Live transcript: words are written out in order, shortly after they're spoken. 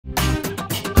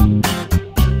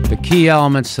key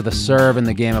elements to the serve in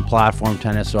the game of platform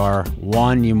tennis are: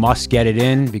 1, you must get it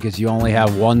in because you only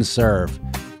have one serve.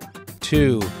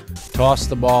 2, toss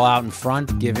the ball out in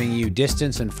front, giving you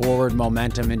distance and forward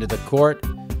momentum into the court.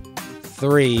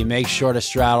 3, make sure to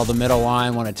straddle the middle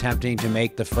line when attempting to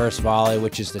make the first volley,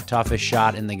 which is the toughest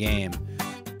shot in the game.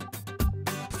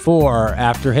 4,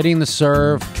 after hitting the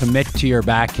serve, commit to your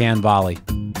backhand volley.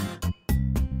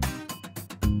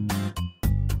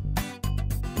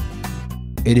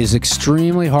 It is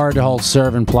extremely hard to hold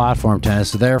serve in platform tennis,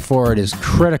 so therefore it is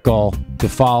critical to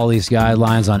follow these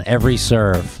guidelines on every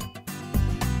serve.